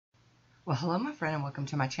Well, hello my friend and welcome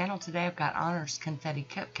to my channel. Today I've got Honors Confetti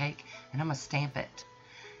Cupcake and I'm going to stamp it.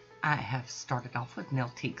 I have started off with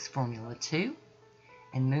Nailtiques Formula 2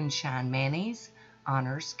 and Moonshine Mayonnaise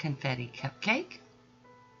Honors Confetti Cupcake.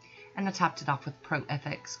 And I topped it off with Pro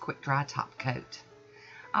FX Quick Dry Top Coat.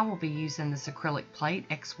 I will be using this acrylic plate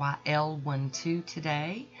XYL12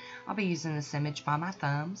 today. I'll be using this image by my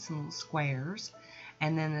thumb, some little squares,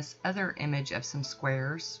 and then this other image of some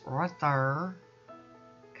squares right there.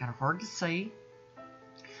 Kind of hard to see.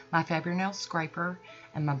 My Nail scraper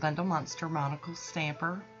and my Bundle Monster Monocle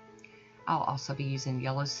stamper. I'll also be using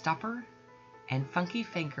Yellow Stopper and Funky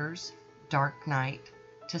Fingers Dark Night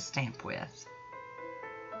to stamp with.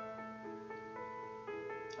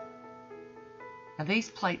 Now these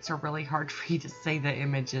plates are really hard for you to see the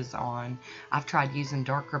images on. I've tried using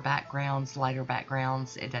darker backgrounds, lighter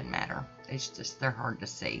backgrounds. It doesn't matter. It's just they're hard to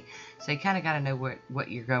see. So you kind of got to know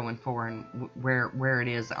what you're going for and where it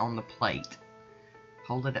is on the plate.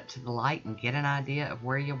 Hold it up to the light and get an idea of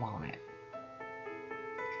where you want it.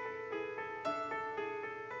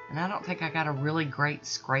 And I don't think I got a really great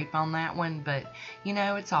scrape on that one, but you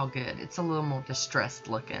know, it's all good. It's a little more distressed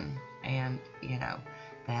looking, and you know,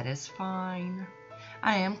 that is fine.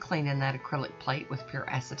 I am cleaning that acrylic plate with pure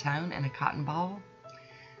acetone and a cotton ball,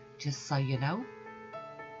 just so you know.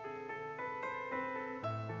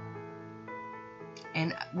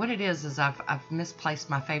 And what it is I've misplaced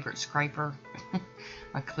my favorite scraper,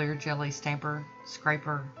 my clear jelly stamper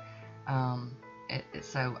scraper.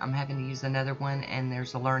 So I'm having to use another one, and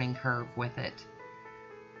there's a learning curve with it.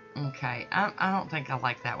 Okay, I don't think I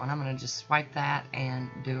like that one. I'm going to just swipe that and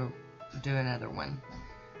do another one.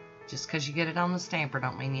 Just because you get it on the stamper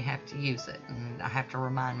don't mean you have to use it. And I have to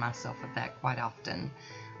remind myself of that quite often.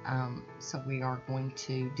 So we are going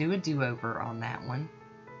to do a do-over on that one.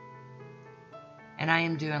 And I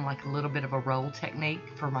am doing like a little bit of a roll technique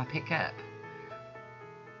for my pickup.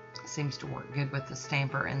 Seems to work good with the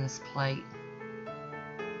stamper and this plate.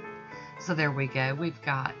 So there we go. We've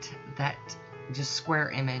got that just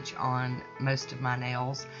square image on most of my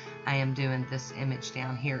nails. I am doing this image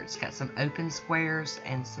down here. It's got some open squares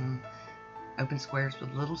and some open squares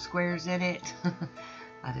with little squares in it.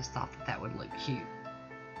 I just thought that would look cute.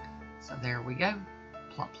 So there we go.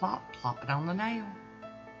 Plop, plop, plop it on the nail.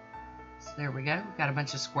 So there we go. We've got a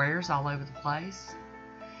bunch of squares all over the place.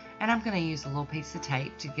 And I'm going to use a little piece of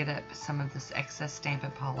tape to get up some of this excess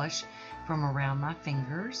Stampin' Polish from around my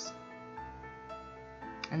fingers.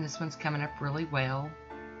 And this one's coming up really well.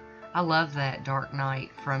 I love that Dark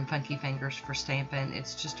Night from Funky Fingers for stamping.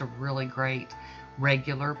 It's just a really great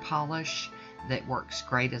regular polish that works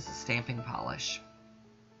great as a stamping polish.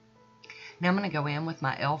 Now I'm going to go in with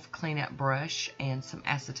my e.l.f. cleanup brush and some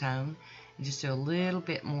acetone and just do a little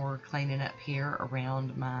bit more cleaning up here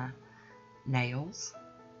around my nails.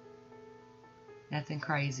 Nothing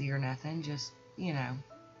crazy or nothing, just, you know,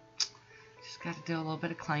 just got to do a little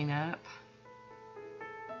bit of cleanup.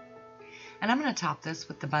 And I'm going to top this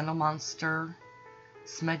with the Bundle Monster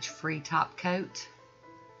Smudge Free Top Coat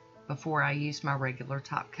before I use my regular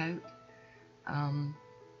top coat.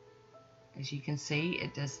 As you can see,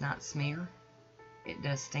 it does not smear. It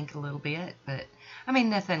does stink a little bit, but I mean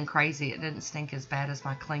nothing crazy. It doesn't stink as bad as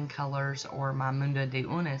my Clean Colors or my Mundo de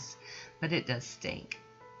Unis, but it does stink.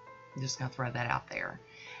 I'm just going to throw that out there.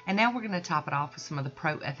 And now we're going to top it off with some of the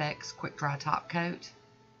Pro FX Quick Dry Top Coat,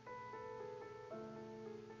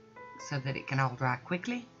 so that it can all dry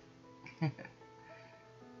quickly.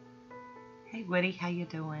 Hey Woody, how you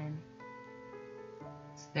doing?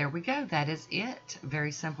 So there we go. That is it.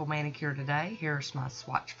 Very simple manicure today. Here's my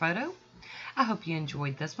swatch photo. I hope you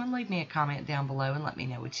enjoyed this one. Leave me a comment down below and let me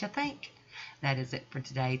know what you think. That is it for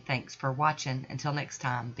today. Thanks for watching. Until next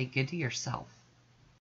time, be good to yourself.